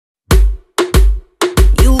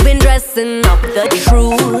dressing up the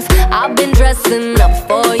truth. I've been dressing up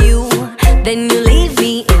for you. Then you leave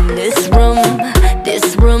me in this room,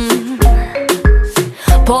 this room.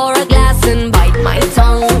 Pour a glass and bite my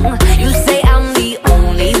tongue. You say I'm the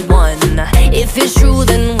only one. If it's true,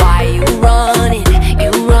 then why you run it?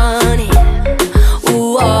 You run it.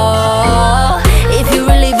 Ooh, oh. If you're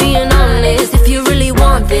really being honest, if you really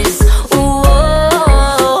want this, ooh,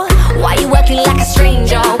 oh. Why you acting like a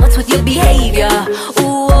stranger? What's with your behavior?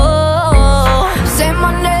 Ooh, oh. Say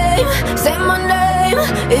my name, say my name.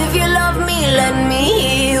 If you love me, let me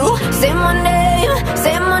hear you. Say my name,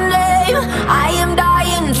 say my name. I am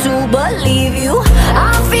dying to believe you.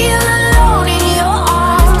 I feel alone in your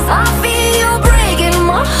arms. I feel you breaking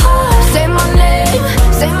my heart. Say my name,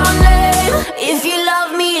 say my name. If you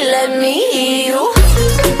love me, let me hear you.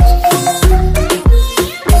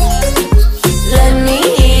 Let me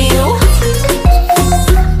hear you.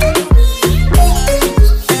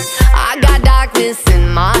 I got darkness in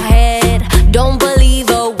my head. Don't believe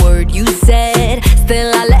a word you said.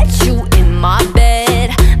 Still I let you in my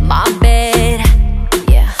bed, my bed.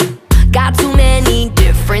 Yeah. Got too many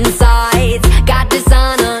different sides. Got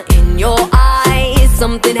dishonor in your eyes.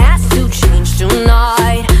 Something has to change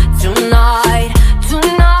tonight, tonight,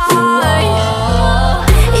 tonight. Ooh,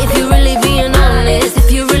 if you're really being honest,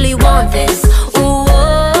 if you really want this, ooh,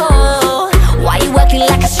 oh, why you acting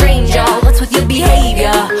like a stranger? What's with your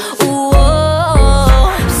behavior? Ooh, oh,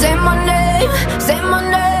 say my name, say my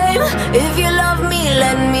name. If you love me,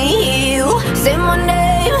 let me hear you. Say my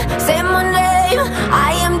name, say my name.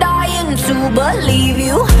 I am dying to believe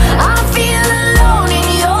you. I feel alone in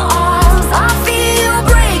your arms. I feel you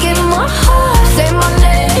breaking my heart. Say my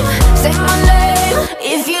name, say my name.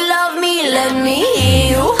 If you love me, let me hear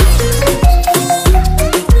you.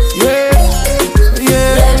 Yeah,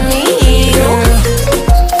 yeah. Let me hear you.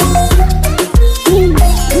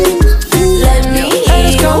 Let me hear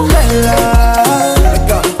you.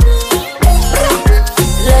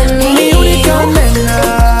 Let me Mi hear única you. nena.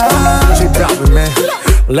 Soy Balvin, man.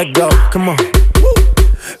 Let's go, come on.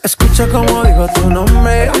 Escucha como digo tu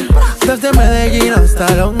nombre. Desde Medellín hasta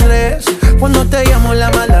Londres. Cuando te llamo la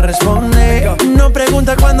mala responde. No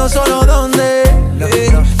pregunta cuándo, solo dónde.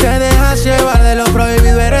 Te dejas llevar de lo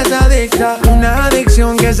prohibido, eres adicta. Una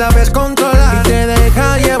adicción que sabes controlar. Y te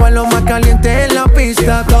deja llevar lo más caliente en la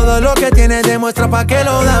pista. Todo lo que tienes demuestra pa' que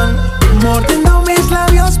lo dan. Mordiendo mis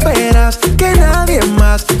labios verás que nadie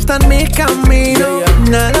más está en mi camino.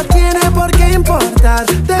 Nada tiene por qué importar,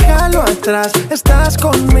 déjalo atrás, estás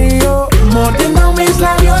conmigo. Mordiendo mis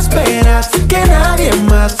labios verás que nadie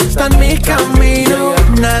más está en mi camino.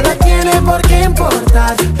 Nada tiene por qué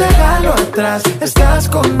importar, déjalo atrás, estás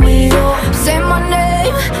conmigo. Say my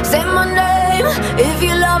name, say my name. If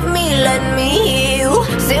you love me, let me hear you.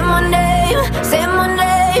 Say my name, say my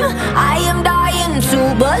name. I am dying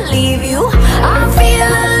to believe you. I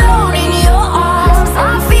feel